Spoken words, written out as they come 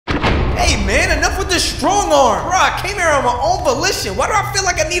Hey man, enough with this strong arm. Bro, I came here on my own volition. Why do I feel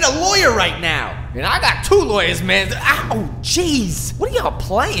like I need a lawyer right now? And I got 2 lawyers, man. Ow, jeez. What are y'all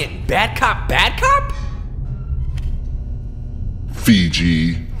playing? Bad cop, bad cop?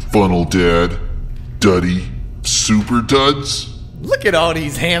 Fiji, Funnel Dad, Duddy, Super Duds. Look at all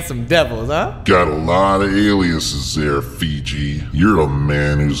these handsome devils, huh? Got a lot of aliases there, Fiji. You're a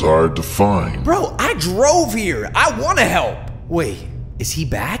man who's hard to find. Bro, I drove here. I want to help. Wait, is he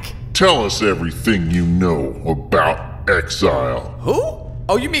back? Tell us everything you know about Xyle. Who?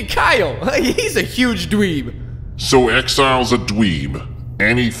 Oh, you mean Kyle? He's a huge dweeb. So Xyle's a dweeb.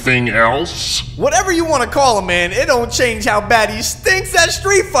 Anything else? Whatever you want to call him, man. It don't change how bad he stinks at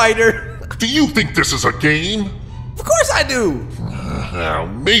Street Fighter. Do you think this is a game? Of course I do.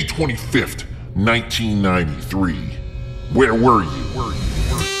 May 25th, 1993. Where were you?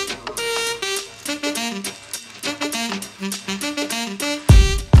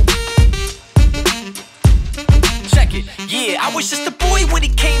 Check it, yeah, I was just a boy when he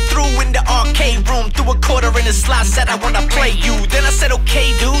came through in the arcade room. Threw a quarter in the slot, said I wanna play you. Then I said,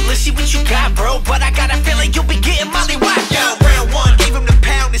 okay, dude, let's see what you got, bro. But I got a feeling you'll be getting molly-whacked. Yo, round 1, gave him the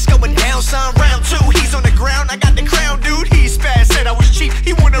pound, it's going down, son. Round 2, he's on the ground, I got the crown, dude. He's fast, said I was cheap,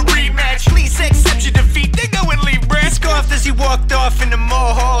 he want a rematch. Please accept your defeat, then go and leave, bruh. Scoffed as he walked off in the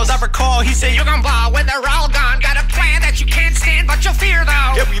mall halls. I recall, he said, you're gonna ball when they're all gone. Got a plan that you can't stand, but you'll fear,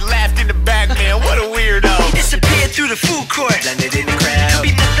 though. Yeah, we laughed in the back, man, what a weirdo. He disappeared through the food court, landed in the crowd. Could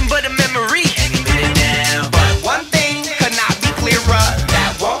be nothing but a memory, any minute now. But one thing could not be clearer,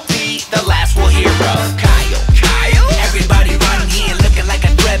 that won't be the last we'll hear of Kyle. Everybody run here looking like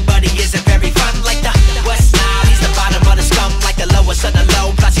a thread, but he isn't very fun. Like the West Nile, he's the bottom of the scum, like the lowest of the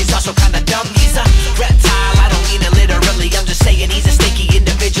low. Plus he's also kinda dumb. He's a reptile, I don't mean it literally. I'm just saying he's a sneaky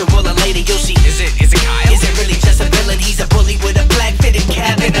individual. And later you'll see, is it Kyle? Is it really just a villain? He's a bully with a black fitted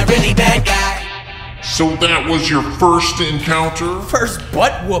cap and a really bad guy. So that was your first encounter? First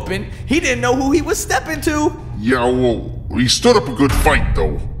butt whooping. He didn't know who he was stepping to. Yeah, well, he stood up a good fight,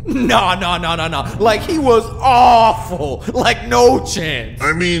 though. No. Like, he was awful. Like, no chance.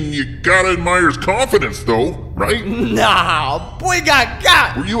 I mean, you gotta admire his confidence, though, right? Nah, boy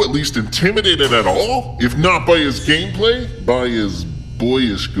got. Were you at least intimidated at all? If not by his gameplay, by his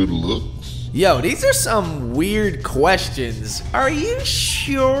boyish good looks? Yo, these are some weird questions. Are you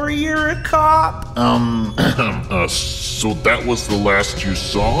sure you're a cop? So that was the last you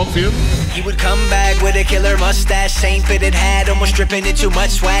saw of him? He would come back with a killer mustache, same fitted hat, almost dripping in too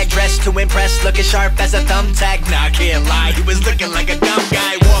much swag, dressed to impress, looking sharp as a thumbtack. Nah, I can't lie, he was looking like a dumb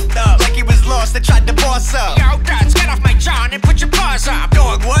guy. Walked up like he was lost and tried to boss up. Yo, Dutch, get off my John and put your paws up.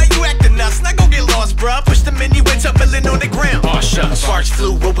 Dog, what? You acting nuts? Now go get lost, bruh. Pushed him in, he went tumbling on the ground. Oh, shucks. Sparks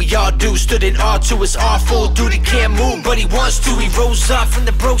flew, what we all do. Stood in R2, it's awful. Dude, he can't move, but he wants to. He rose up from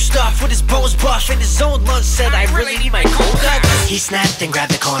the broke stuff with his bows buff and his own lunch. Said, I really need my cold cut. He snapped and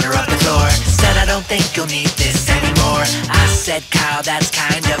grabbed the corner of the floor. Said, I don't think you'll need this anymore. I said, Kyle, that's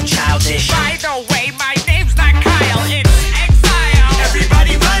kind of childish. By the way, my name's not Kyle, it's Xyle.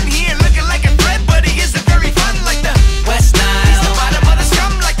 Everybody run here looking like a threat, but he isn't very fun like the West Nile. He's the bottom of the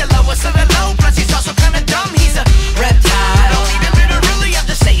scum, like the lowest of the low. Plus he's also kind of dumb, he's a reptile. I don't mean it literally, I'm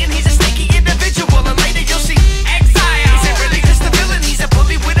just saying he's a sneaky individual. And later you'll see Xyle. He's not really just a villain, he's a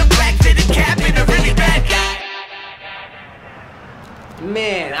bully with a black fitted cap and a really bad guy.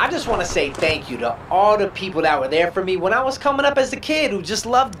 Man, I just want to say thank you to all the people that were there for me when I was coming up as a kid who just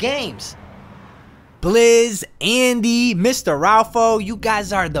loved games. Blizz, Andy, Mr. Ralpho, you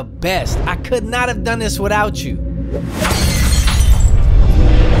guys are the best. I could not have done this without you.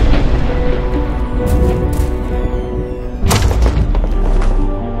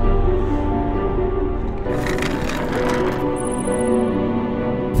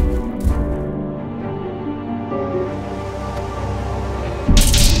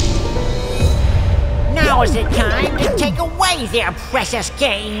 Now is the time to take away their precious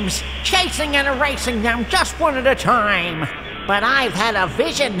games, chasing and erasing them just one at a time. But I've had a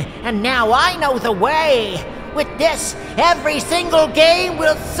vision, and now I know the way. With this, every single game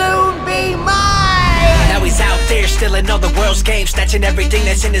will soon be mine! Now he's out there stealing all the world's games, snatching everything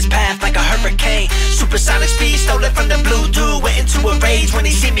that's in his path like a hurricane. Supersonic speed, stole it from the blue dude. Went into a rage when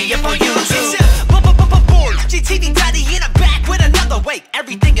he see me up on YouTube. FGTeeV daddy and I'm back with another. Wait,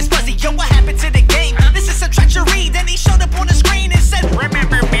 everything is fuzzy, yo, what happened to the game? This is some treachery. Then he showed up on the screen and said,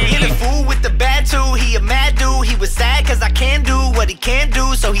 remember me. He the fool with the bad too, he a mad dude. He was sad cause I can't do what he can't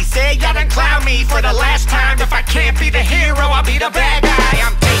do. So he said, y'all done clown me for the last time. If I can't be the hero, I'll be the bad guy.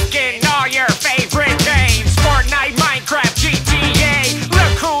 I'm taking all your favorite games, Fortnite, Minecraft, GTA.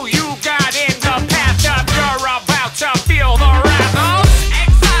 Look who you got in the path up, you're about to feel the wrath of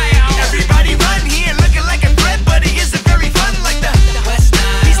Xyle.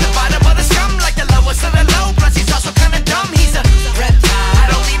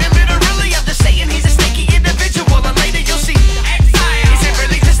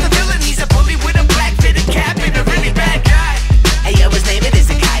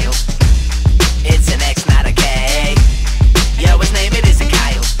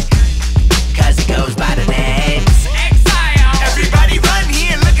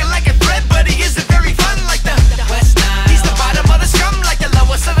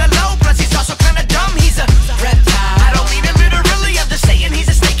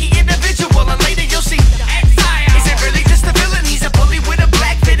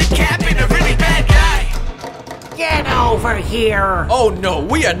 here. Oh no,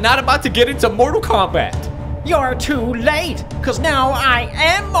 we are not about to get into Mortal Kombat. You're too late, cause now I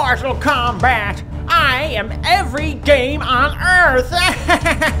am Mortal Kombat. I am every game on Earth.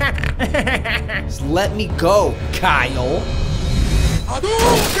 Just let me go, Xyle.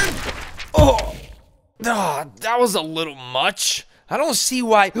 Oh, that was a little much. I don't see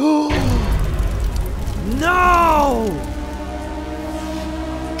why. No!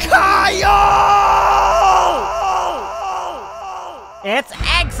 Xyle! It's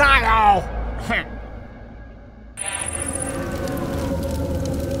Xyle.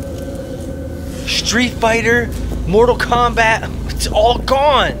 Street Fighter, Mortal Kombat, it's all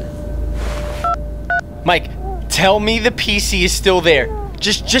gone. Mike, tell me the PC is still there.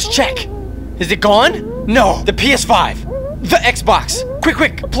 Just check. Is it gone? No. The PS5, the Xbox.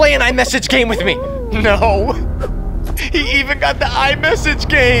 Quick, play an iMessage game with me. No. He even got the iMessage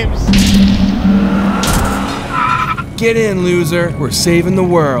games. Get in, loser. We're saving the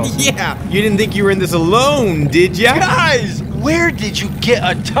world. Yeah, you didn't think you were in this alone, did ya? Guys, where did you get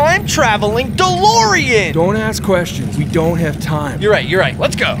a time-traveling DeLorean? Don't ask questions. We don't have time. You're right.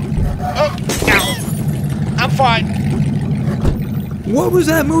 Let's go. Oh, ow. I'm fine. What was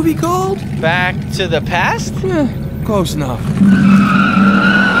that movie called? Back to the Past? Close enough.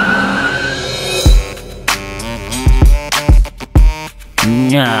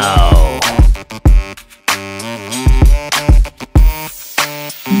 No.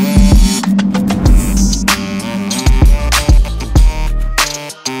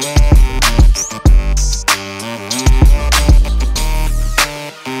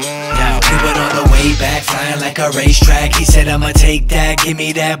 Like a racetrack, he said I'ma take that, give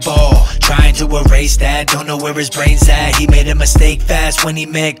me that ball. Trying to erase that, don't know where his brain's at. He made a mistake fast when he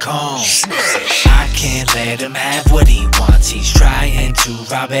met calm. I can't let him have what he wants. He's trying to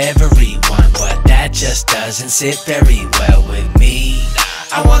rob everyone, but that just doesn't sit very well with me.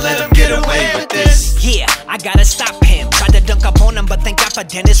 I won't let him get away with this. Yeah, I gotta stop him. Tried to dunk up on him, but thank God for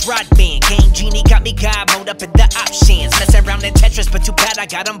Dennis Rodman. Game Genie got me God mode up in the options. Mess around in Tetris, but too bad I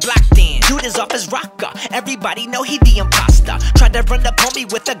got him blocked in. Dude is off his rocker, everybody know he the imposter. Tried to run up on me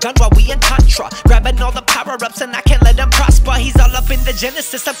with a gun while we in Contra. Grabbing all the power-ups and I can't let him prosper. He's all up in the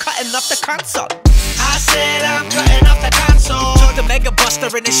Genesis, I'm cutting off the console. I said I'm cutting off the console. Took the Mega Buster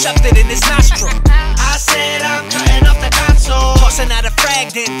and then shoved it in his nostril. I said I'm cutting off the console. Tossing out a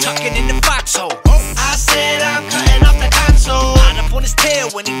frag, then tucking in the foxhole. I said I'm cutting off the console. Hot up on his tail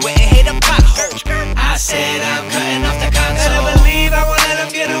when he went and hit a pothole. I said I'm cutting off the console. And I believe I won't let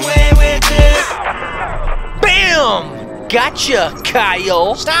him get away with this. Bam! Gotcha,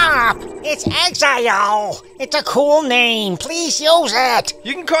 Xyle. Stop! It's Xyle. It's a cool name. Please use it.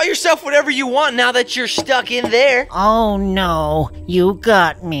 You can call yourself whatever you want now that you're stuck in there. Oh no, you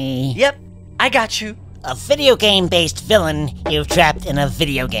got me. Yep, I got you. A video game-based villain you've trapped in a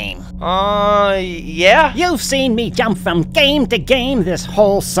video game. Yeah? You've seen me jump from game to game this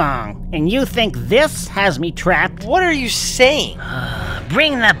whole song, and you think this has me trapped? What are you saying?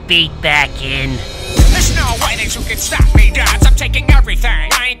 Bring the beat back in. There's no way that you can stop me, Dodds. I'm taking everything.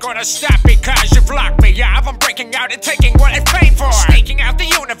 I ain't gonna stop because you've locked me up. I'm breaking out and taking what it's paid for. Sneaking out the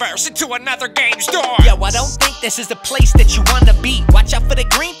universe into another game's door. Yo, I don't think this is the place that you wanna be. Watch out for the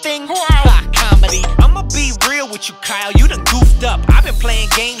green thing. Whoa. Comedy. I'ma be real with you, Kyle. You done goofed up. I've been playing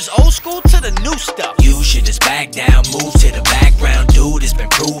games old school to the new stuff. You should just back down, move to the background. Dude, it's been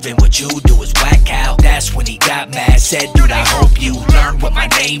proven what you do is whack out. That's when he got mad, said, dude, I hope you learn what my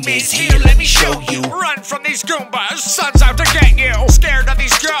name is. Here, let me show you. Run from these Goombas, sun's out to get you. Scared of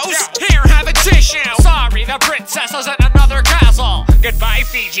these ghosts? Here, have a tissue. Sorry, the princess is in another castle. Goodbye,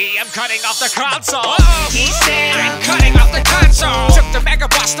 Fiji, I'm cutting off the console. He said, I'm cutting off the console. Took the Mega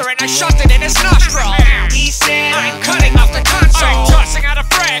Buster and I shoved it in his nostril. He said, I'm cutting off the console. I'm tossing out a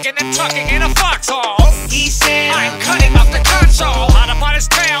frag and then tucking in a foxhole. He said, I'm cutting off the console. Hot up on his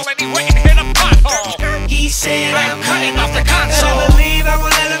tail and he went and hit a pothole. He said, I'm cutting off the console. I believe I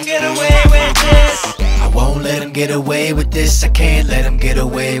won't let him get away with this. I won't let him get away with this. I can't let him get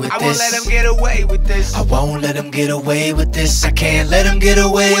away with this. I won't let him get away with this. I won't let him get away with this. I can't let him get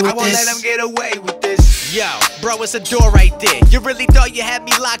away with this. I won't let him get away with this. Yo, bro, it's a door right there. You really thought you had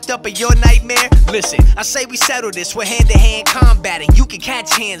me locked up in your nightmare? Listen, I say we settle this with hand-to-hand combat, and you can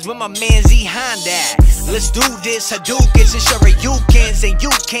catch hands with my man Z Honda. Let's do this, Hadoukens, and sure you can, and you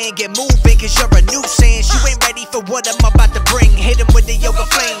can't get moving cause you're a nuisance. You ain't ready for what I'm about to bring. Hit him with the yoga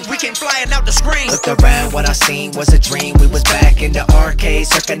flame, we came flying out the screen. Looked around, what I seen was a dream. We was back in the arcade,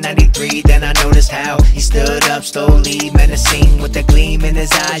 circa 93. Then I noticed how he stood up slowly, menacing with a gleam in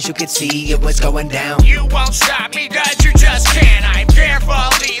his eyes. You could see it was going down. You won't stop me, God, you just can't. I'm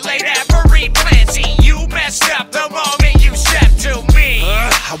carefully laid every plan. See, you messed up the moment you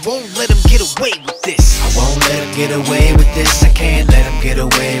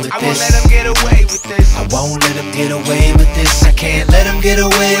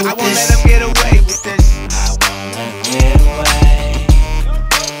I won't let him get away with this.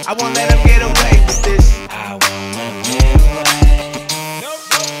 I won't let him get away with this.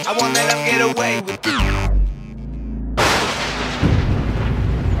 I won't let him get away with this.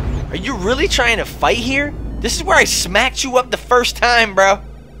 Are you really trying to fight here? This is where I smacked you up the first time, bro.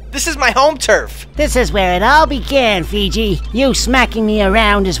 This is my home turf. This is where it all began, Fiji. You smacking me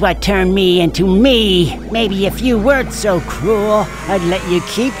around is what turned me into me. Maybe if you weren't so cruel, I'd let you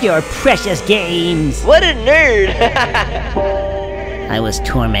keep your precious games. What a nerd. I was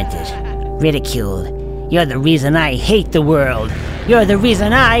tormented, ridiculed. You're the reason I hate the world. You're the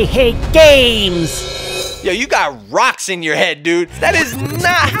reason I hate games. Yo, you got rocks in your head, dude. That is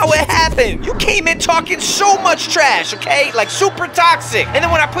not how it happened. You came in talking so much trash, okay? Like super toxic. And then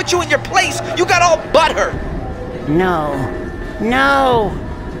when I put you in your place, you got all butthurt. No. No.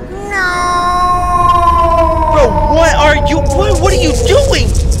 No! Bro, what are you doing?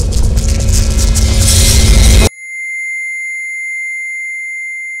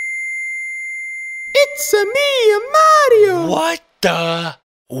 It's me, Mario! What the?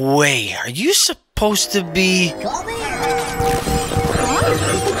 Wait, are you supposed to be...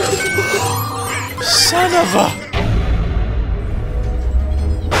 Son of a...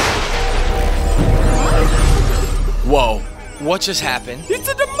 Whoa, what just happened? It's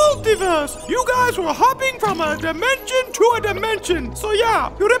the multiverse! You guys were hopping from a dimension to a dimension. So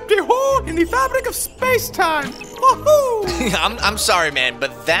yeah, you ripped a hole in the fabric of space-time. Woohoo! I'm sorry, man,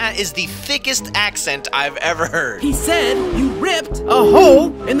 but that is the thickest accent I've ever heard. He said you ripped a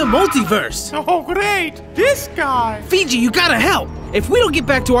hole in the multiverse. Oh, great! This guy! Fiji, you gotta help. If we don't get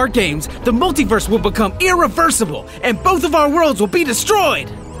back to our games, the multiverse will become irreversible, and both of our worlds will be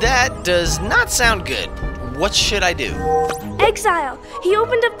destroyed. That does not sound good. What should I do? Xyle. He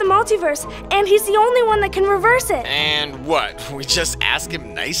opened up the multiverse, and he's the only one that can reverse it. And what? We just ask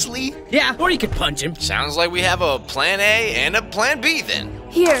him nicely? Yeah, or you could punch him. Sounds like we have a plan A and a plan B then.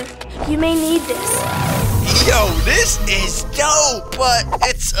 Here, you may need this. Yo, this is dope, but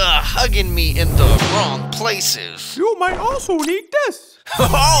it's hugging me in the wrong places. You might also need this.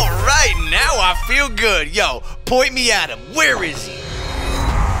 All right, now I feel good. Yo, point me at him. Where is he?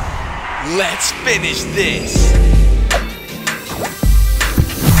 Let's finish this.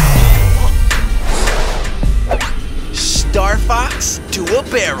 Star Fox to a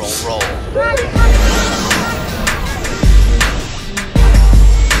barrel roll.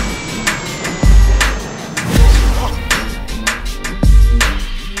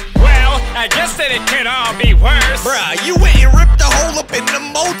 I guess that it could all be worse. Bruh, you went and ripped the hole up in the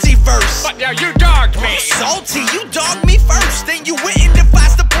multiverse. But now you dogged me. Salty, you dogged me first. Then you went and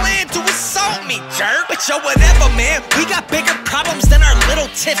devised a plan to assault me, jerk. But yo, whatever, man. We got bigger problems than our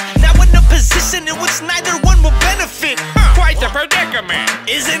little tiff. Now in a position in which neither one will benefit. Quite the predicament.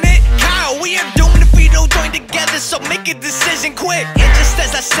 Isn't it? Kyle, we are doomed if we don't join together, so make a decision quick. And just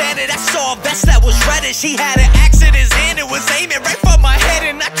as I said it, I saw a vest that was reddish. He had an axe in his hand, it was aiming right for my head.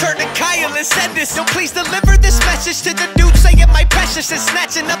 And I turned to Kyle and said this: yo, please deliver this message to the dude saying my precious and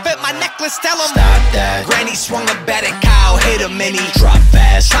snatching up at my necklace. Tell him stop that. Granny swung a bat at Kyle, hit him and he dropped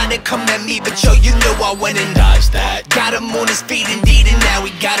fast. Trying to come at me, but yo, you know I went and dodged that. Got him on his feet indeed, and now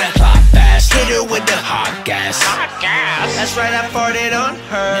we gotta clock fast. Hit her with the hot gas. Hot gas? That's right, I farted on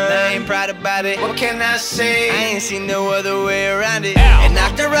her, and I ain't proud about it. What can I say? I ain't seen no other way around it. And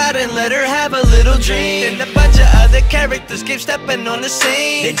knocked her out and let her have a little dream. Then a bunch of other characters keep stepping on the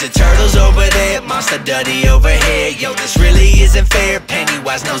scene. Ninja Turtles over there, Monster Duddy over here. Yo, this really isn't fair.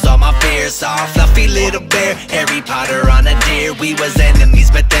 Pennywise knows all my fears. Saw a fluffy little bear, Harry Potter on a deer. We was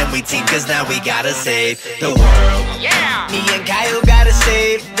enemies, but then we teamed, cause now we gotta save the world. Yeah! Me and Kyle gotta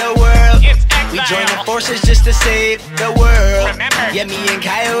save the world. It's We Xyle. joined forces just to save the world. Remember? Yeah, me and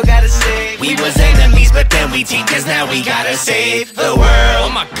Kyle gotta save. We was enemies, but then we teamed, cause now we gotta save the world.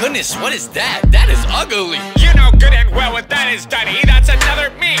 Oh my goodness, what is that? That is ugly. You know good and well what that is, Duddy. That's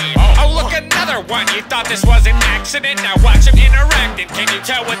another me. Oh, look, another one. You thought this was an accident? Now watch him interacting. Can you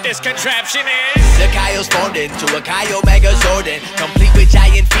tell what this contraption is? The Kyle's formed into a Kyle Megazordin, complete with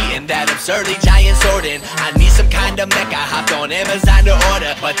giant feet and that absurdly giant swordin. I need some kind of mech, I hopped on Amazon to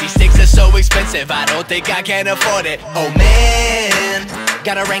order, but these sticks are so expensive, I don't think I can afford it. Oh man,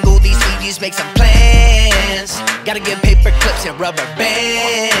 gotta wrangle these CDs, make some plans. Gotta get paper clips and rubber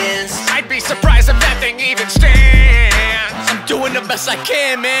bands. I'd be surprised if that thing even stands. I'm doing the best I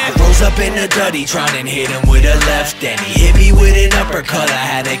can, man. I rose up in the duddy, trying to hit him with a left, and he hit me with an uppercut. I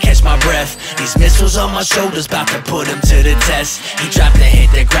had to catch my breath. These missiles on my shoulders bout to put him to the test. He dropped the hit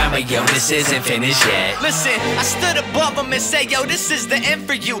the ground, but yo, this isn't finished yet. Listen, I stood above him and said, yo, this is the end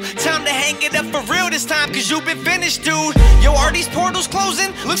for you. Time to hang it up for real this time, cause you've been finished, dude. Yo, are these portals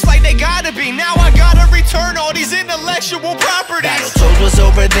closing? Looks like they gotta be. Now I gotta return all these intellectual properties. Battletoads was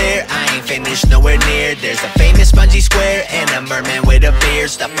over there, I ain't finished nowhere near. There's the famous spongy square and a merman with a beard.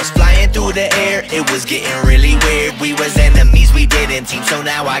 Stuff was flying through the air, it was getting really weird. We was enemies, we didn't team, so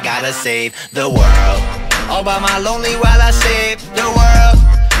now I gotta save the world. All by my lonely while I save the world.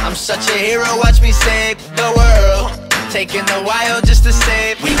 I'm such a hero, watch me save the world. Taking a while just to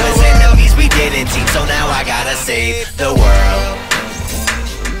save. We was enemies, we didn't team, so now I gotta save the world.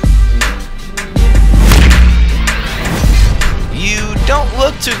 You don't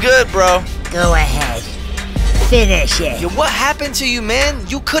look too good, bro. Go ahead. Finish it. Yo, what happened to you, man?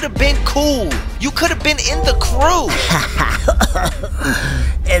 You could have been cool. You could have been in the crew.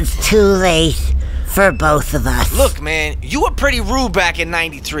 It's too late for both of us. Look, man, you were pretty rude back in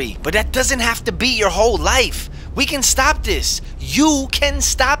 '93, but that doesn't have to be your whole life. We can stop this. You can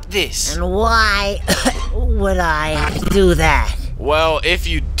stop this. And why would I have to do that? Well, if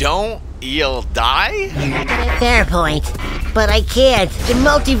you don't, you'll die? Fair point. But I can't. The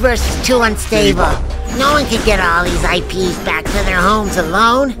multiverse is too unstable. No one can get all these IPs back to their homes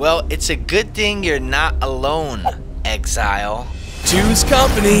alone. Well, it's a good thing you're not alone, Xyle. Choose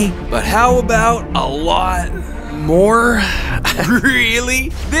company, but how about a lot more? Really?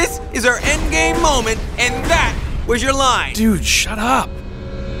 This is our endgame moment, and that was your line. Dude, shut up.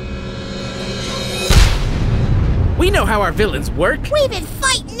 We know how our villains work. We've been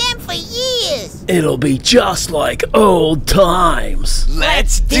fighting them for years. It'll be just like old times.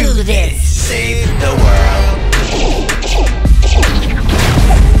 Let's do this. Save the world.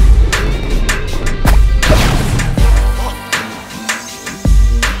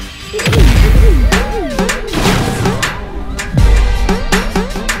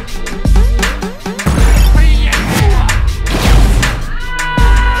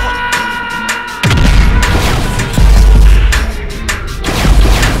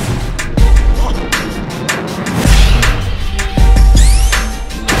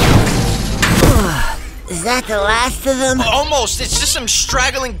 Is that the last of them? Almost. It's just some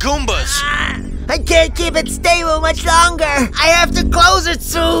straggling Goombas. I can't keep it stable much longer. I have to close it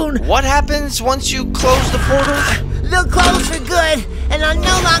soon. What happens once you close the portal? They'll close for good, and I'll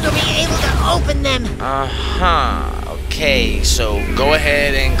no longer be able to open them. Uh-huh. Okay, so go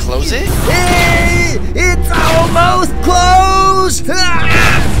ahead and close it. Hey, it's almost closed.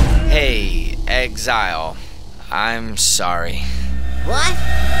 Hey, Xyle. I'm sorry. What?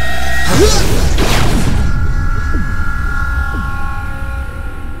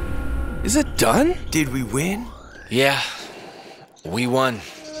 Is it done? Did we win? Yeah, we won.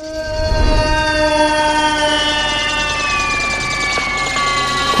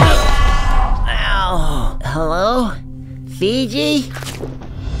 Ow. Hello? Fiji?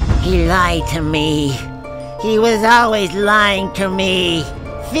 He lied to me. He was always lying to me.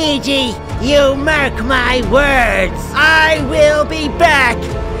 Fiji, you mark my words. I will be back,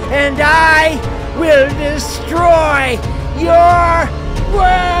 and I will destroy your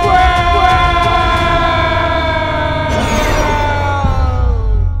world.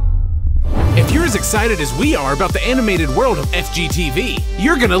 If you're as excited as we are about the animated world of FGTeeV,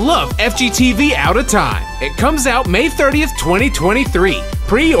 you're gonna love FGTeeV Out of Time. It comes out May 30th, 2023.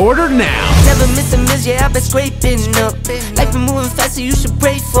 Pre-order now. Never miss a miss, yeah, I've been scraping up. Life been moving fast, so you should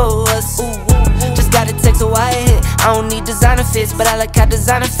pray for us. Just got a text, so I hit. I don't need designer fits, but I like how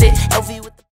designer fit. LV